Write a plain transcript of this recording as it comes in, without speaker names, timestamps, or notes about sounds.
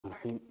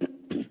الرحيم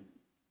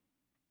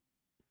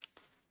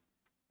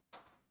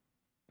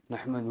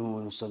نحمده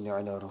ونصلي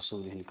على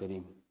رسوله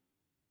الكريم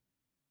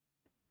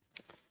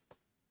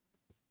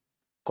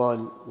قال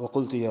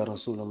وقلت يا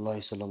رسول الله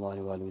صلى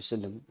الله عليه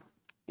وسلم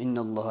إن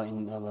الله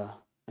إنما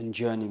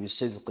أنجاني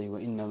بالصدق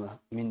وإنما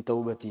من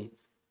توبتي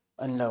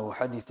أن لا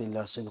أحدث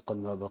إلا صدقا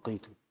ما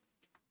بقيت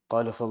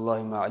قال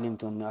فالله ما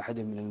علمت أن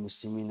أحدا من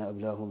المسلمين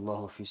أبلاه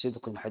الله في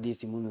صدق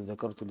حديث منذ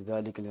ذكرت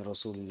لذلك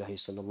لرسول الله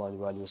صلى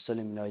الله عليه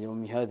وسلم إلى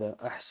يوم هذا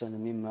أحسن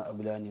مما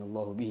أبلاني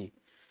الله به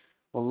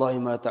والله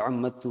ما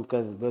تعمدت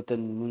كذبة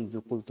منذ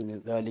قلت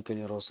ذلك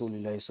لرسول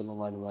الله صلى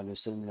الله عليه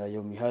وسلم إلى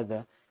يوم هذا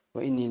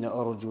وإني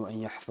لأرجو أن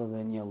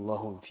يحفظني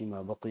الله فيما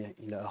بقي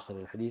إلى آخر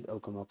الحديث أو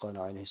كما قال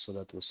عليه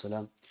الصلاة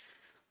والسلام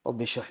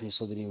رب اشرح لي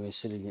صدري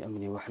ويسر لي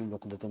أمري واحلل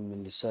عقدة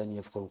من لساني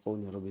يفقهوا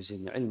قولي رب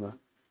زدني علما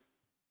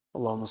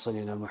اللهم صل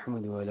على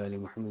محمد وعلى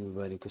آل محمد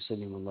وبارك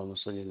وسلم اللهم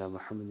صل على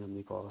محمد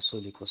عبدك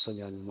ورسولك وصل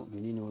على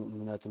المؤمنين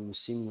والمؤمنات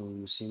والمسلمين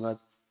والمسلمات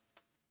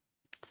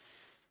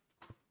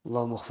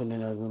اللهم اغفر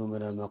لنا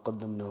ذنوبنا ما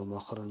قدمنا وما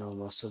أخرنا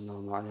وما أسررنا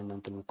وما أعلنا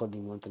أنت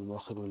المقدم وأنت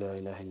المؤخر لا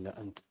إله إلا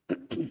أنت.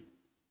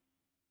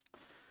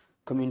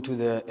 Coming to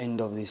the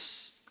end of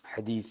this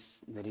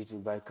hadith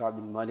narrated by Ka'b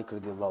bin Malik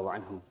radiallahu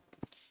anhu.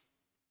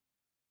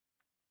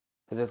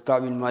 That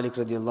Ka'b bin Malik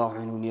radiallahu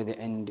anhu, near the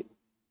end,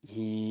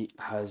 he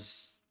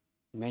has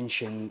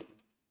mentioned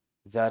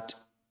that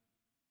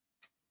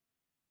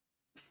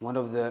one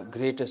of the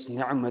greatest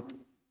ni'mat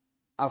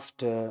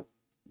after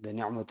the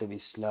ni'mat of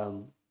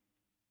Islam,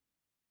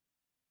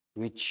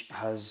 which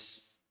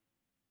has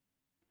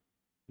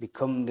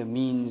become the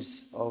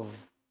means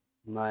of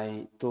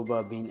my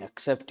tawbah being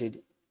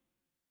accepted,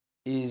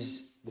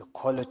 is the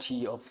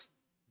quality of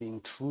being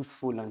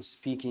truthful and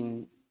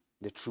speaking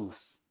the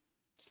truth.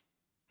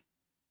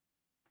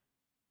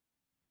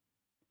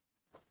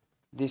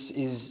 This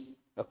is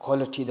a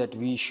quality that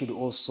we should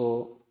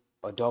also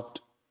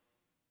adopt.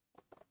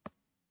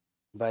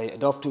 By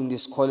adopting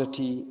this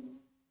quality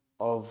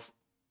of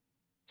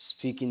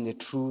speaking the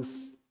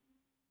truth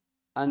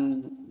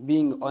and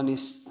being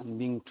honest and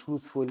being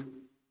truthful,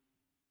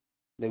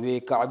 the way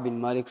Ka'b bin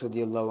Malik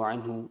radiallahu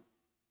anhu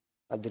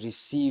had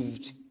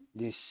received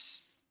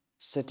this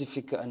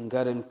certificate and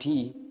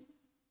guarantee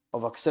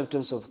of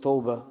acceptance of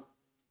Tawbah,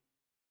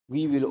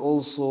 we will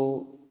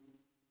also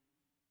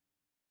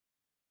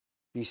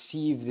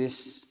receive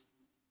this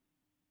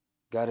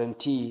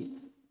guarantee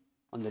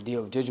on the Day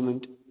of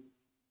Judgment,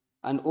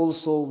 and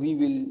also we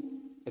will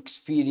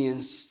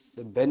experience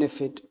the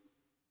benefit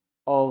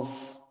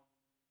of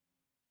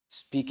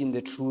speaking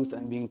the truth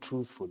and being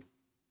truthful.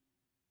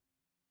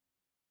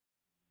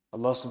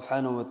 Allah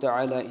subhanahu wa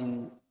ta'ala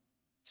in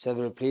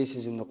several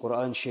places in the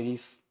Quran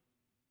Sharif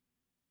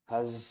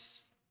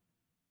has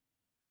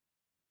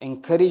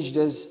encouraged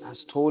us,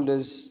 has told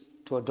us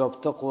to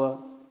adopt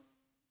taqwa,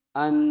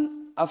 and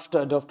after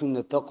adopting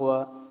the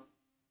taqwa,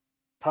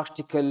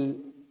 practical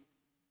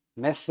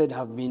method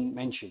have been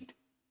mentioned.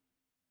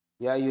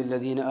 Ya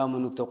ayyuhalladhina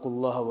amanu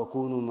taqullaha wa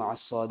kunu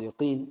ma'as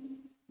sadiqin.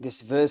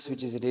 This verse,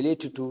 which is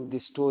related to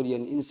this story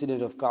and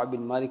incident of Ka'b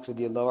bin Malik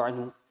radiallahu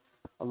anhu,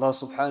 Allah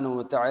subhanahu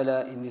wa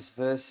ta'ala in this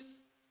verse,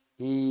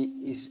 He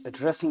is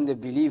addressing the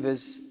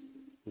believers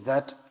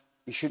that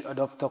you should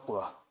adopt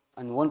taqwa.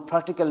 And one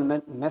practical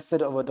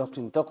method of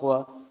adopting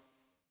taqwa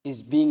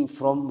is being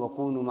from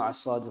وَكُونُوا مَعَ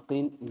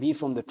الصَّادِقِينَ, be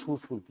from the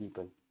truthful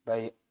people.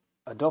 By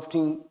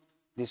adopting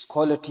this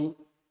quality,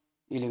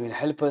 it will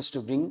help us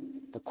to bring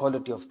the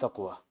quality of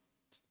taqwa.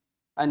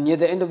 And near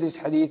the end of this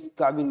hadith,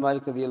 Ka'b bin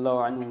Malik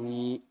radiallahu anhu,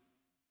 he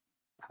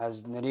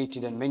has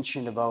narrated and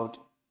mentioned about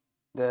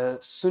the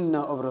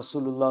sunnah of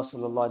Rasulullah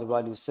sallallahu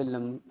alaihi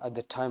wasallam at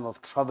the time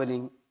of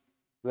traveling,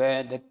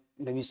 where the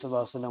Nabi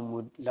sallallahu alaihi wasallam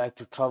would like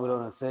to travel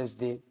on a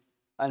Thursday,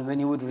 and when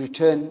he would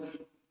return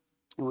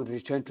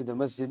to the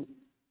masjid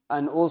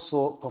and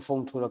also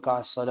perform 2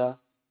 rak'ah salah.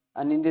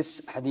 And in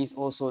this hadith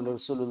also,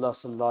 Rasulullah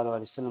sallallahu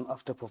alaihi wasallam,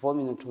 after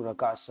performing the 2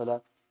 rak'ah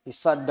salah, he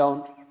sat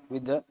down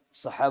with the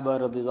Sahaba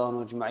radhiyallahu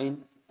anhum ajma'in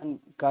and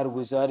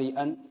Karguzari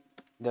and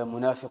the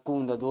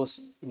Munafiqun, that those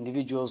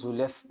individuals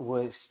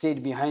who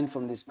stayed behind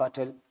from this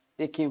battle,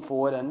 they came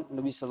forward and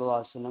Nabi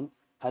sallallahu alaihi wasallam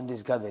had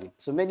this gathering.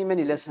 So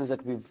many lessons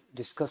that we've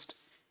discussed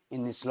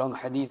in this long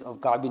hadith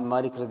of Ka'b bin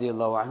Malik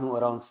radiallahu anhu,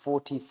 around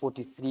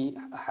 43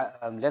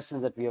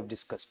 lessons that we have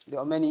discussed. There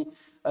are many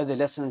other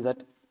lessons that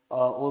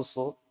are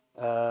also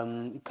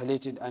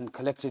collated and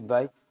collected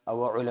by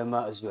our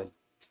ulama as well.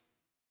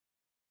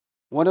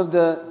 One of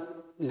the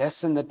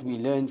lessons that we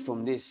learned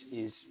from this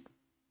is,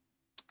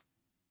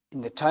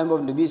 in the time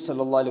of Nabi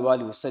sallallahu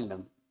alaihi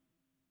wasallam,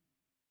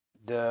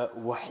 the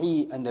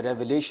wahi and the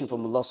revelation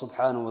from Allah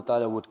subhanahu wa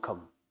ta'ala would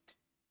come.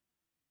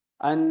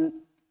 And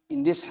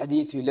in this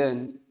hadith we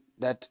learn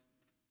that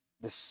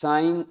the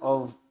sign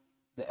of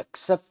the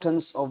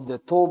acceptance of the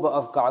tawbah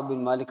of Ka'b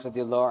bin Malik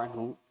radiallahu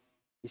anhu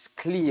is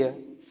clear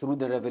through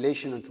the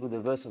revelation and through the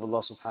verse of Allah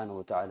subhanahu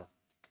wa ta'ala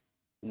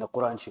in the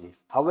Quran Sharif.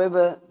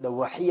 However, the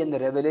wahi and the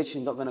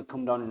revelation is not going to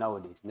come down in our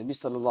days. Nabi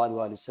sallallahu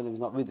alaihi wasallam is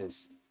not with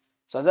us.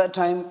 So at that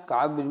time,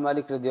 Ka'ab bin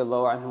Malik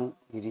radiallahu anhu,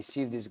 he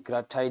received these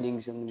glad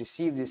tidings and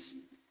received this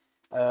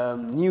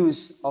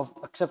news of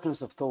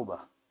acceptance of Tawbah.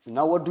 So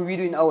now what do we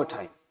do in our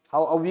time?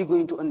 How are we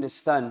going to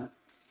understand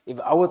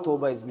if our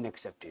Tawbah has been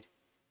accepted?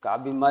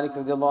 Ka'ab bin Malik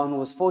radiallahu anhu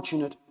was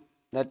fortunate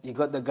that he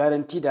got the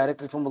guarantee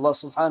directly from Allah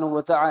subhanahu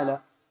wa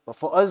ta'ala. But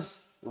for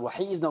us,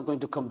 Wahi is not going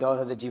to come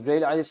down. The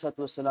Jibreel alayhi salatu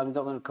wasalam is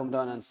not going to come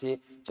down and say,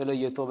 Chalo,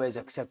 your Tawbah is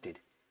accepted.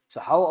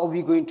 So how are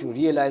we going to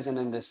realize and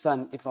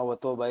understand if our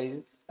Tawbah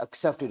is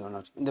accepted or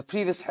not? In the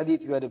previous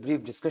hadith, we had a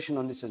brief discussion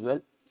on this as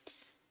well.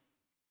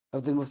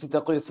 Of the Mufti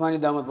Taqi Uthmani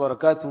Damat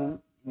Barakatuhum,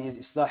 in his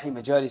Islahi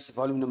Majalis,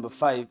 volume number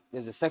 5,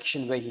 there's a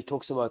section where he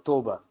talks about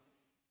Tawbah.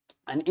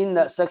 And in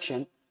that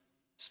section,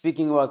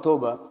 speaking about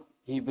Tawbah,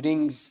 he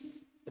brings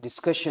a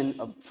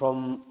discussion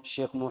from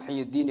Shaykh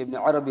Muhyiddin ibn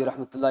Arabi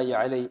rahmatullahi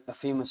alayhi, a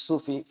famous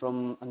Sufi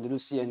from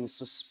Andalusia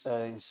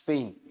in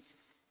Spain.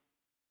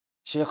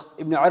 Shaykh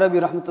ibn Arabi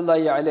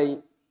rahmatullahi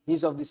alayhi,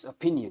 he's of this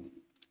opinion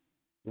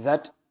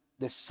that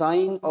the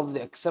sign of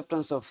the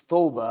acceptance of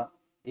Tawbah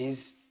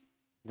is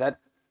that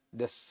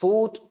the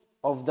thought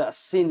of the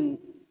sin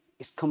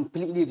is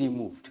completely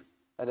removed.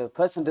 That a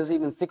person doesn't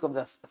even think of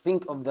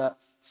the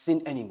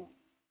sin anymore.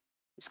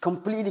 It's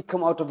completely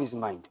come out of his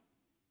mind.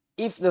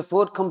 If the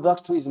thought comes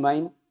back to his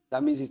mind,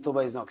 that means his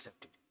Tawbah is not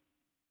accepted.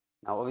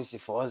 Now obviously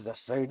for us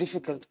that's very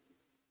difficult.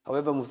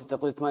 However, Mufti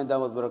Taqi Uthmani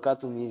Damat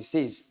Barakatuhum, he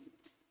says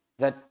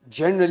that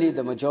generally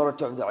the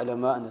majority of the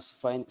ulama and the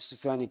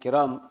Sufyan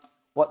Kiram,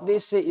 what they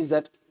say is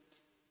that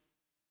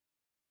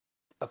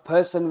a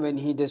person, when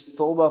he does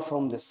Tawbah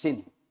from the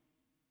sin,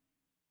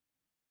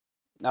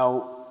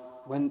 now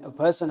when a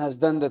person has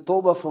done the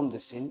Tawbah from the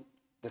sin,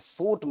 the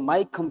thought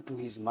might come to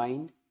his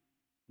mind,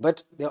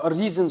 but there are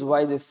reasons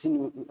why the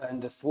sin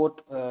and the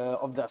thought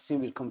of the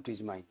sin will come to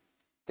his mind.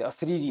 There are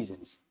 3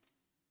 reasons.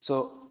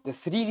 So the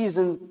 3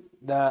 reasons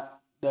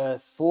the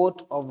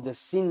thought of the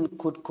sin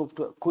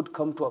could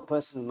come to a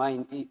person's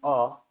mind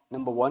are,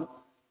 number 1,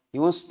 he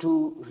wants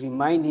to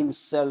remind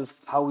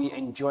himself how he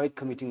enjoyed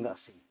committing that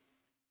sin.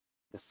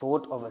 The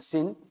thought of a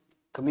sin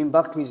coming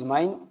back to his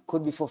mind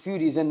could be for a few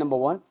reasons. Number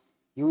 1,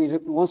 he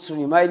wants to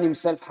remind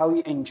himself how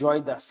he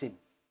enjoyed that sin,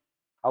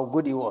 how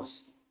good he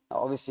was. Now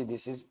obviously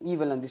this is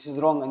evil and this is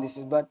wrong and this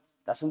is bad.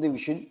 That's something we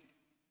should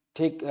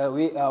take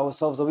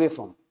ourselves away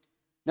from.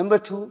 Number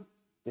 2,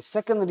 the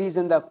second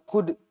reason that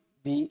could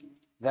be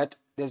that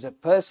there's a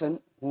person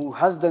who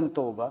has done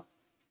Tawbah,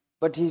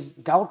 but he's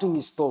doubting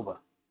his Tawbah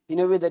in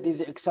a way that is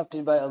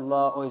accepted by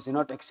Allah or is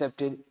not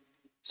accepted.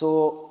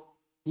 So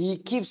he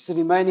keeps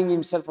reminding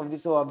himself of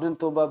this, oh, I've done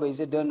Tawbah, but is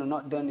it done or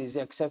not done? Is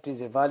it accepted?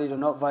 Is it valid or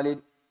not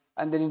valid?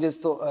 And then he does,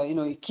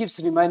 he keeps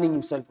reminding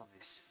himself of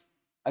this.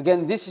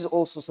 Again, this is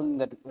also something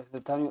that the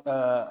Thani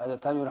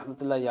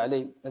rahmatullahi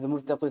alayhi, the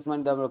Mufti Taqi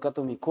Uthmani Damat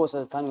Barakatuhum, he quotes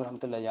the Thani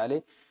rahmatullahi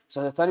alayhi.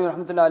 So the Thani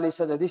rahmatullahi alayhi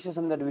said that this is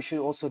something that we should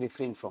also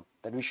refrain from,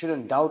 that we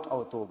shouldn't doubt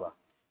our Tawbah.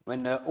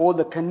 When all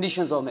the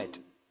conditions are met.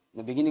 In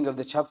the beginning of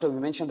the chapter, we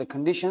mentioned the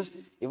conditions.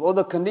 If all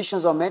the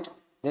conditions are met,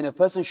 then a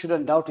person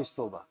shouldn't doubt his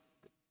Tawbah.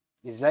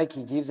 It's like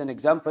he gives an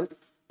example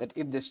that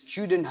if the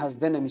student has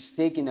done a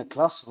mistake in a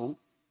classroom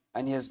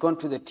and he has gone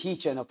to the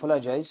teacher and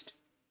apologized,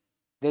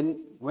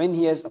 then when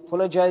he has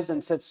apologized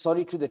and said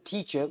sorry to the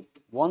teacher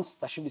once,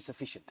 that should be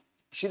sufficient.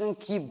 He shouldn't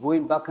keep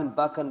going back and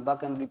back and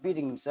back and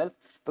repeating himself,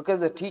 because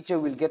the teacher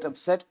will get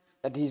upset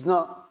that he's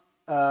not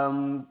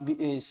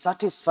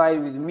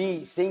satisfied with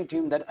me saying to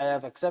him that I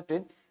have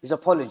accepted his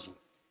apology.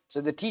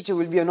 So the teacher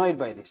will be annoyed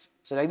by this.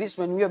 So like this,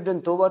 when we have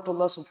done Tawbah to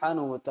Allah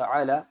subhanahu wa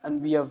ta'ala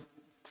and we have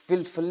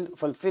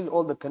fulfilled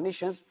all the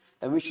conditions,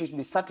 then we should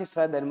be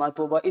satisfied that my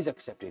Tawbah is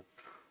accepted.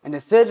 And the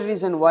third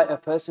reason why a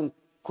person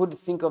could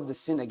think of the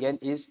sin again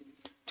is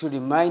to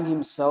remind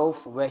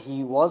himself where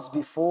he was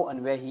before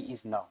and where he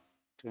is now.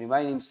 To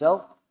remind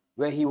himself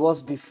where he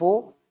was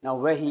before, now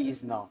where he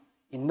is now.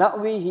 In that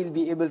way, he'll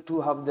be able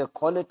to have the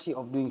quality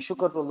of doing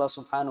shukr to Allah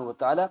subhanahu wa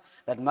ta'ala,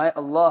 that my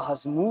Allah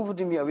has moved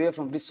me away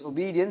from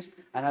disobedience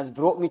and has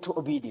brought me to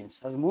obedience,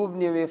 has moved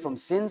me away from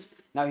sins,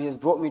 now he has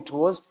brought me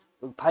towards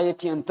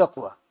piety and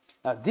taqwa.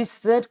 Now this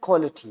third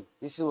quality,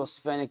 this is what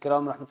Sufyan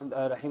Kiram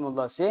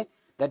rahimullah say,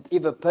 that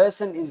if a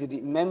person is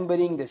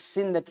remembering the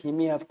sin that he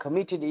may have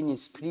committed in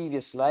his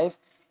previous life,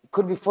 it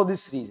could be for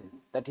this reason,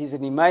 that he's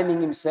reminding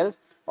himself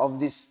of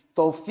this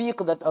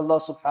tawfiq that Allah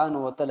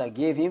subhanahu wa ta'ala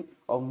gave him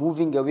of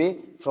moving away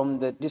from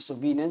the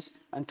disobedience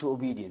and to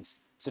obedience.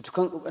 So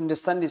to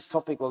understand this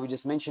topic, what we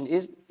just mentioned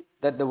is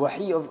that the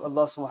wahi of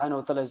Allah subhanahu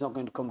wa ta'ala is not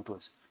going to come to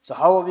us. So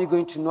how are we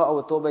going to know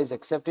our tawbah is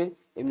accepted?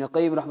 Ibn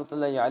Qayyim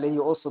rahmatullahi alayhi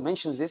also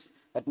mentions this,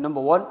 that number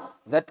 1,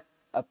 that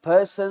a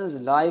person's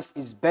life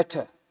is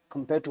better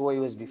compared to what he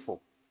was before.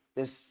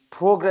 There's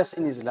progress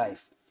in his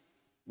life.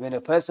 When a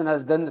person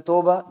has done the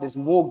tawbah, there's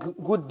more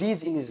good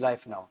deeds in his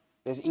life now.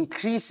 There's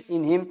increase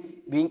in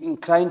him being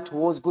inclined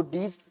towards good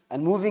deeds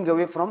and moving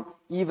away from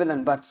evil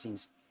and bad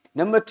sins.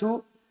 Number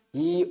 2,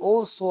 he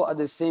also at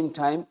the same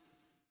time,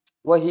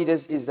 what he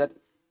does is that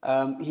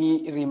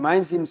he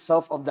reminds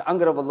himself of the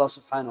anger of Allah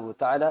subhanahu wa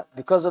ta'ala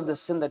because of the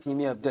sin that he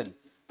may have done.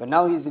 But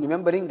now he's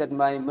remembering that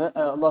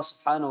Allah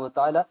subhanahu wa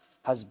ta'ala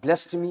has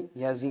blessed me,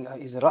 His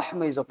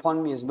rahmah is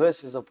upon me, His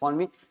mercy is upon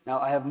me. Now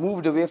I have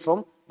moved away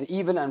from the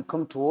evil and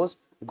come towards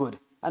good.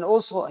 And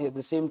also at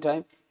the same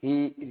time,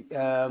 he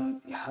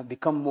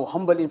become more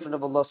humble in front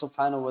of Allah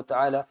subhanahu wa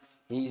ta'ala.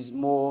 He is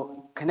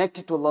more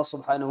connected to Allah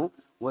subhanahu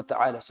wa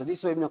ta'ala. So this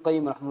is what Ibn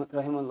Qayyim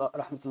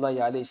rahmatullahi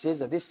alayhi says,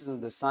 that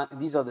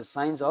these are the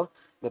signs of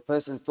the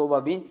person's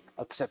tawbah being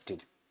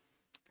accepted.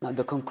 Now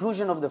the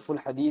conclusion of the full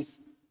hadith,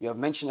 we have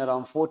mentioned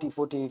around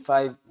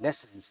 40-45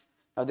 lessons.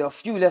 Now there are a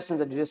few lessons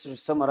that we just to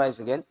summarize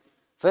again.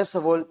 First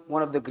of all,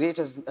 one of the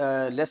greatest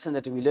lessons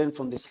that we learn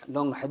from this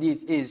long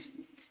hadith is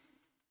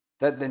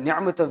that the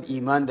ni'mat of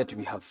iman that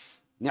we have.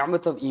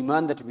 Ni'mat of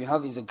iman that we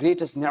have is the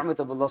greatest ni'mat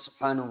of Allah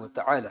subhanahu wa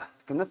ta'ala.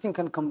 Nothing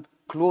can come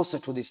closer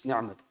to this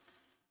ni'mat.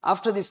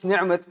 After this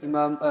ni'mat,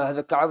 Imam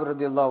Ka'ab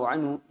radiallahu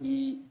anhu,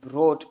 he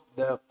brought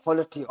the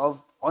quality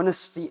of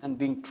honesty and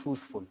being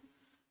truthful.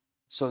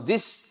 So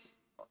this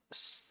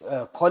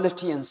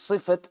quality and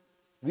sifat,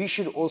 we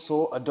should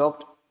also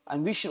adopt,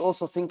 and we should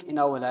also think in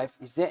our life,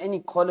 is there any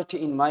quality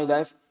in my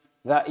life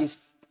that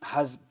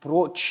has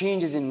brought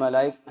changes in my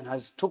life and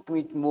has took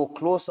me more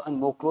closer and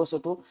more closer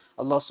to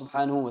Allah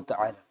subhanahu wa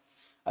ta'ala.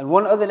 And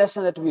one other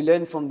lesson that we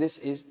learn from this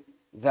is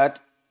that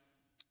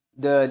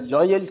the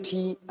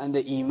loyalty and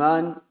the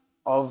iman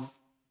of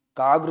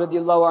Ka'ab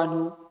radiallahu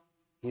anhu,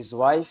 his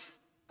wife,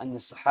 and the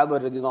Sahaba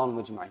radiallahu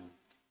anhu majma'in.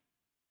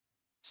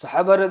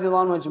 Sahaba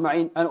radiallahu anhu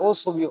majma'in, and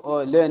also we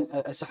learn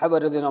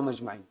Sahaba radiallahu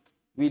anhu majma'in.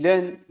 We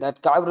learn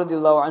that Ka'ab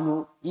radiallahu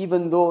anhu,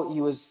 even though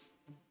he was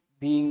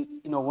being,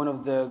 one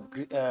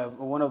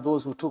of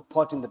those who took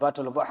part in the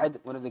Battle of Uhud,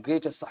 one of the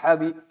greatest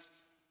Sahabi,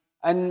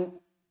 and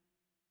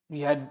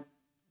he had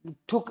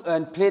took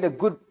and played a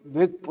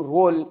big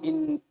role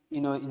in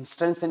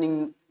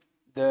strengthening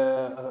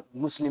the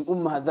Muslim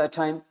Ummah at that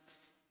time.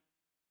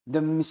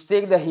 The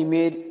mistake that he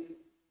made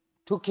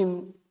took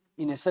him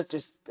in such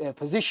a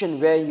position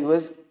where he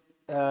was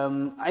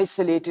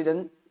isolated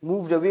and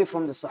moved away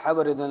from the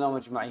Sahaba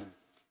radhiyallahu majma'in.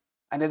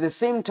 And at the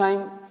same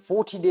time,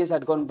 40 days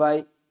had gone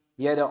by.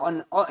 He had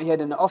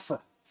an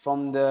offer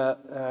from the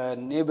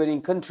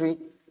neighboring country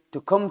to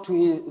come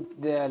to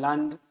their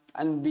land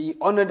and be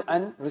honored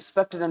and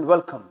respected and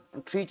welcomed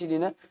and treated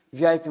in a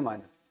VIP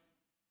manner.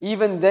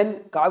 Even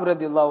then, Ka'ab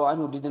radiallahu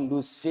anhu didn't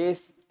lose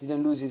faith,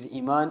 didn't lose his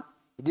iman.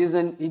 He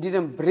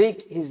didn't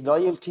break his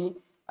loyalty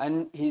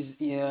and his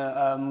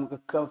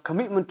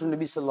commitment to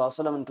Nabi sallallahu alaihi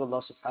wasallam and to Allah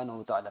subhanahu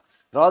wa ta'ala.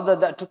 Rather,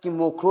 that took him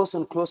more closer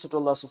and closer to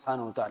Allah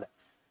subhanahu wa ta'ala.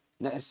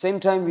 At the same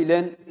time, we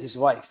learn his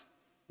wife.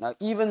 Now,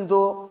 even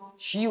though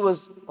she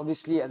was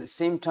obviously at the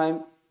same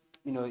time,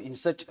 in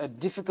such a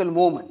difficult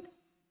moment,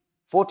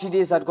 40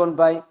 days had gone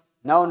by.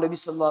 Now, Nabi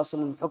sallallahu alaihi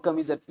wasallam hukam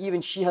is that even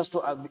she has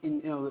to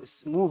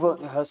move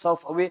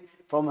herself away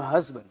from her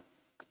husband.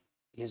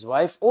 His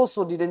wife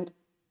also didn't,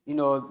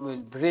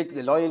 break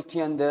the loyalty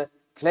and the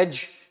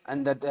pledge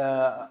and that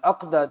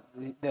aqd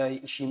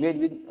that she made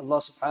with Allah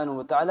subhanahu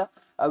wa ta'ala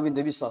with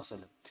Nabi sallallahu alaihi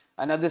wasallam.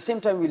 And at the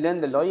same time, we learn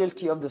the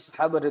loyalty of the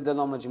Sahaba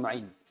radhiyallahu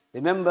majma'in.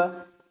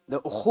 Remember the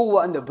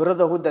ukhuwa and the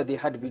brotherhood that they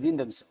had within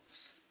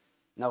themselves.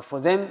 Now, for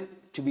them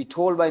to be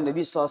told by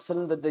Nabi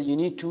sallallahu alaihi wasallam that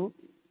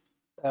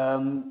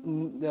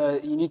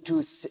you need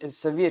to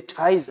sever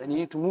ties and you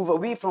need to move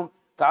away from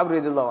Ka'ab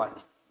radhiyallahu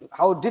anhu.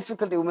 How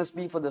difficult it must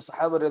be for the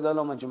Sahaba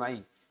radhiyallahu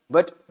majma'in.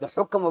 But the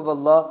hukam of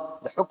Allah,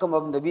 the hukam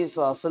of Nabi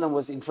sallallahu alaihi wasallam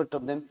was in front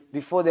of them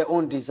before their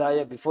own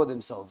desire, before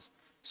themselves.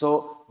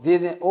 So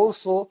they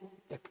also,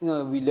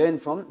 we learn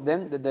from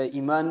them that the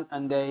iman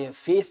and the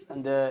faith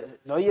and the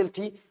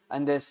loyalty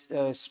and the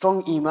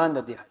strong iman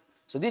that they had.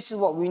 So this is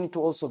what we need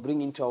to also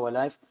bring into our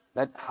life,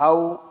 that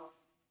how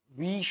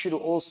we should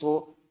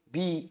also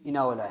be in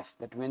our life.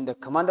 That when the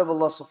command of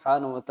Allah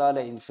subhanahu wa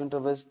ta'ala is in front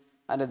of us,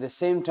 and at the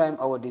same time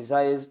our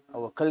desires,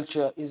 our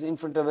culture is in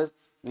front of us,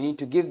 we need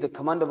to give the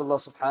command of Allah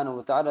subhanahu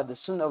wa ta'ala, the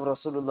sunnah of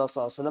Rasulullah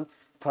sallallahu alaihi wasallam,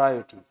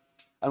 priority.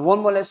 And one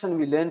more lesson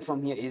we learn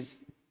from here is,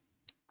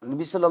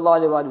 Nabi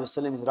sallallahu alaihi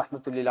wasallam is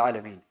rahmatul lil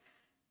alameen,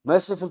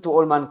 merciful to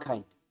all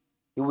mankind.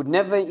 He would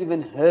never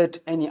even hurt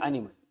any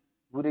animal,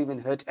 would even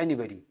hurt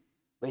anybody.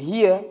 But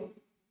here,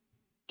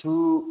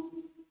 to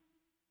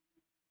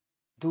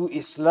do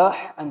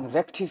islah and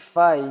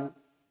rectify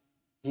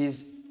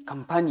his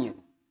companion,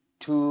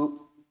 to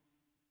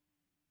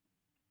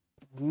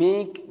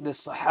make the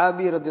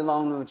Sahabi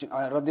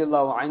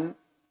radiallahu anh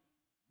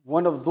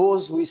one of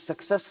those who is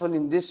successful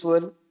in this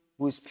world,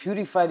 who is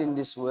purified in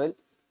this world,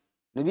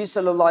 Nabi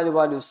sallallahu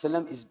alaihi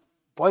wasallam is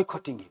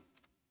boycotting him.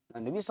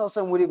 And Nabi sallallahu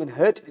alaihi wasallam would even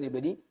hurt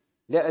anybody,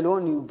 let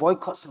alone he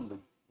boycott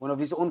somebody, one of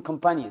his own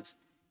companions.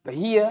 But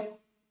here,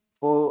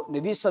 for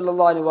Nabi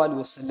sallallahu alaihi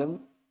wasallam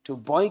to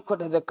boycott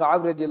the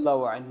Ka'ab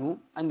radiallahu anhu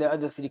and the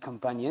other three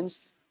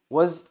companions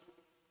was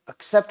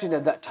accepted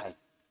at that time.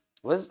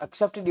 Was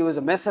accepted, it was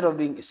a method of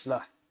doing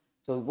islah.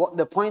 So what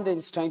the point that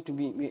is trying to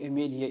be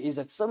made here is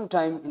that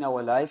sometime in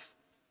our life,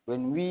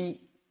 when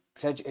we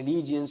pledge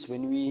allegiance,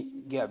 when we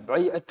get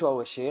bay'at to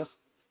our shaykh,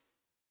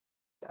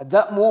 at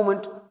that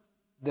moment,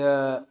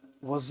 the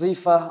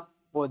wazifa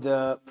or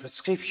the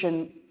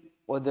prescription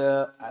or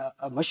the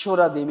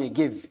mashwara they may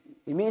give,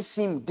 it may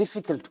seem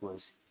difficult to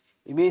us,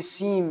 it may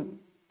seem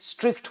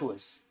strict to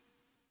us,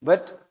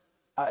 but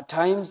at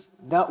times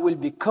that will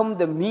become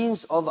the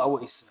means of our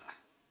islah.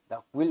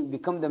 That will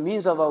become the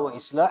means of our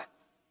islah.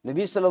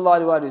 Nabi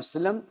sallallahu alaihi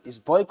wasallam is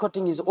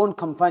boycotting his own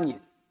companion,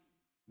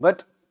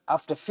 but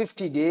after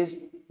 50 days,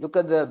 look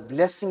at the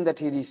blessing that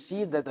he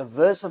received, that a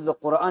verse of the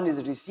Quran is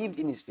received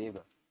in his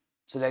favor.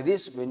 So like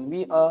this, when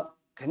we are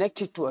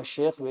connected to a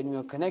sheikh, when we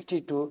are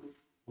connected to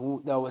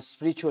our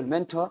spiritual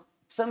mentor,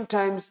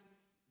 sometimes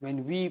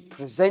when we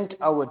present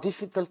our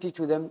difficulty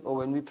to them, or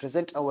when we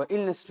present our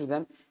illness to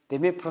them, they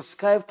may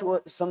prescribe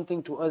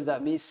something to us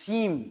that may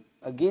seem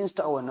against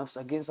our nafs,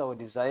 against our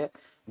desire,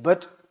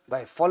 but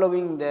by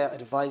following their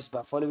advice,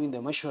 by following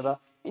their mashwara,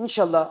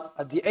 inshallah,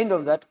 at the end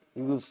of that,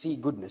 we will see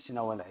goodness in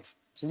our life.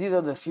 So these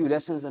are the few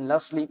lessons. And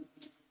lastly,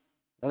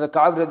 the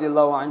Ka'ab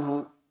radiallahu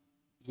anhu,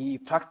 he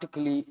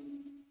practically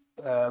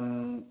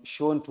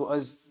shown to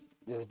us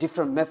the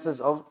different methods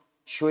of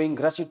showing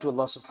gratitude to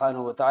Allah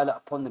subhanahu wa ta'ala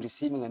upon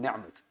receiving a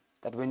ni'mat.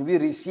 That when we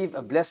receive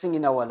a blessing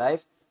in our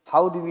life,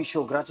 how do we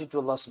show gratitude to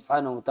Allah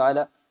subhanahu wa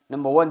ta'ala?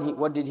 Number one,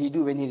 what did he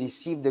do when he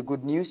received the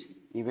good news?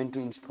 He went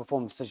to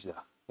perform sajda.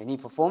 When he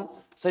performed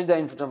sajda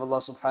in front of Allah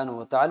subhanahu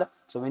wa ta'ala.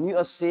 So when you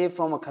are saved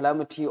from a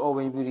calamity, or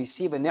when we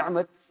receive a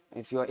ni'mat,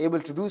 if you are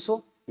able to do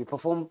so, we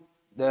perform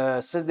the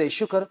sajda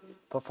shukr,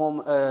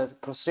 perform a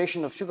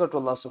prostration of shukr to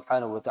Allah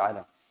subhanahu wa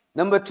ta'ala.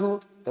 Number two,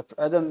 the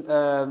other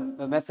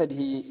method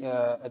he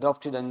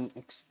adopted and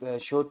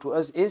showed to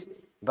us is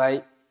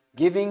by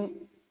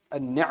giving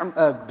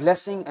a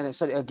blessing,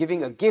 and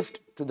giving a gift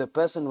to the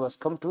person who has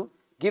come to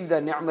give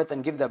that ni'mat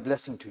and give that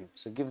blessing to him.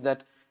 So give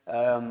that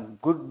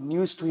good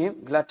news to him,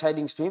 glad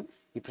tidings to him.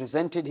 He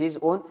presented his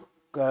own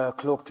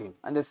cloak to him.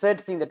 And the third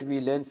thing that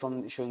we learn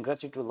from showing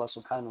gratitude to Allah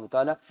subhanahu wa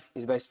ta'ala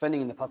is by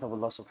spending in the path of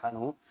Allah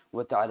subhanahu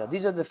wa ta'ala.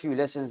 These are the few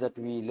lessons that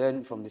we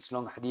learn from this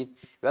long hadith.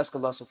 We ask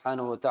Allah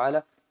subhanahu wa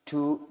ta'ala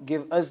to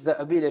give us the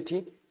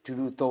ability to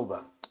do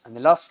tawbah.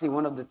 And lastly,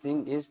 one of the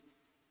things is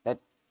that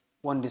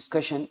one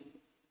discussion,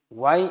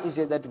 why is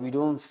it that we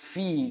don't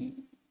feel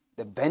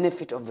the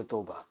benefit of the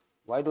tawbah?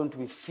 Why don't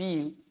we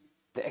feel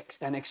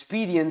and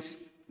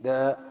experience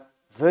the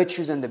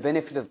virtues and the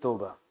benefit of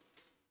tawbah?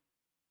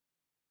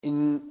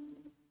 In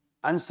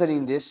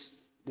answering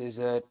this, there's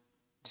a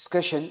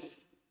discussion.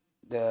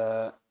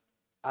 The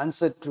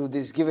answer to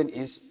this given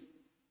is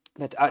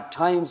that at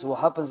times what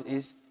happens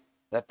is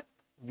that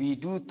we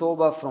do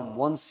tawbah from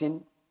one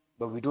sin,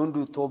 but we don't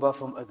do tawbah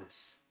from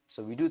others.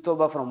 So we do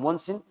tawbah from one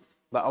sin,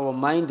 but our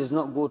mind does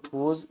not go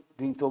towards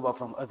doing tawbah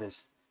from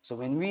others. So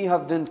when we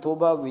have done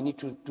tawbah, we need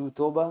to do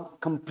tawbah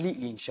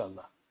completely,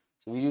 inshallah.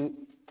 So we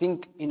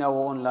think in our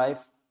own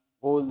life,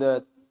 all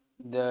the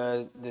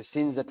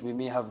sins that we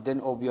may have done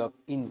or we are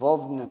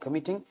involved in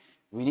committing,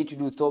 we need to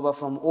do tawbah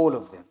from all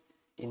of them.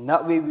 In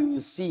that way, we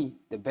will see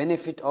the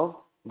benefit of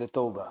the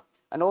tawbah.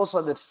 And also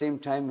at the same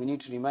time, we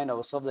need to remind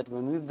ourselves that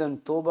when we've done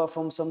tawbah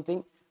from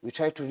something, we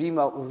try to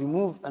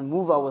remove and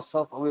move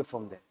ourselves away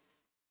from there.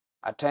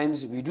 At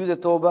times, we do the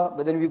tawbah,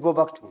 but then we go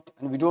back to it.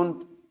 And we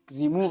don't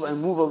remove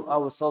and move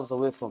ourselves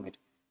away from it.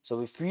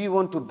 So if we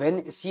want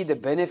to see the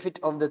benefit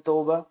of the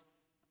tawbah,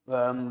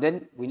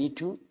 then we need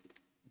to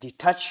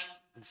detach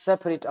and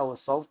separate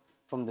ourselves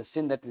from the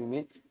sin that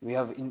we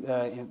have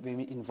been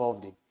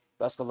involved in.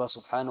 We ask Allah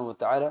subhanahu wa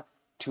ta'ala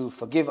to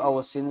forgive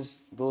our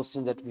sins, those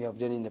sins that we have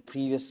done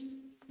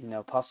in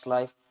our past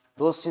life,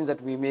 those sins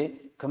that we may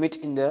commit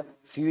in the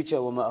future,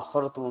 وَمَا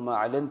أَخَرْتُ وَمَا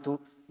عَلَنْتُ,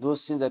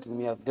 those sins that we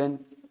may have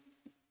done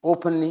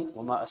openly,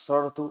 وَمَا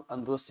أَسْرَرْتُ,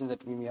 and those sins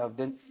that we may have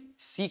done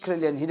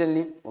secretly and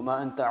hiddenly,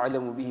 وَمَا أَنْتَ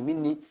عَلَمُ بِهِ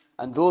مِنِّي,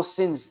 and those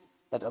sins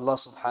that Allah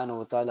subhanahu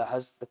wa ta'ala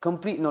has the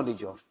complete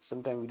knowledge of.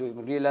 Sometimes we don't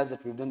even realize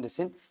that we've done the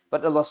sin,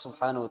 but Allah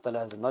subhanahu wa ta'ala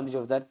has the knowledge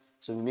of that.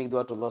 So we make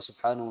dua to Allah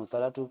subhanahu wa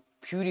ta'ala to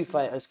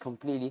purify us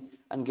completely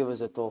and give us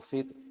a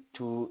tawfiq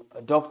to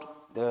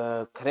adopt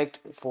the correct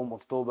form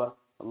of tawbah.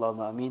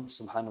 Allahumma ameen.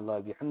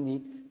 Subhanallah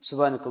bihamdi.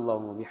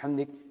 Subhanakallahumma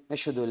bihamdik.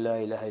 Nashhadu an la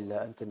ilaha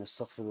illa anta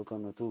nastaghfiruka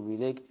wa natubu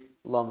ilayk.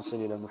 Allahumma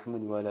salli ala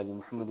Muhammad wa ala ali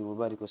Muhammad wa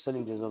barik wa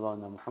sallim. Jazallahu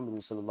anna Muhammadin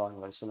sallallahu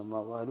alayhi wa sallam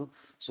wa alu.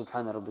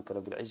 Subhana rabbika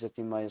rabbil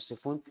izzati ma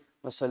yasifun.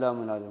 Wa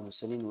salamun ala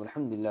al-mursalin.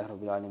 Walhamdulillahi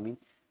rabbil alamin.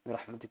 Bi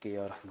rahmatika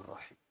ya arhamar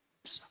rahim.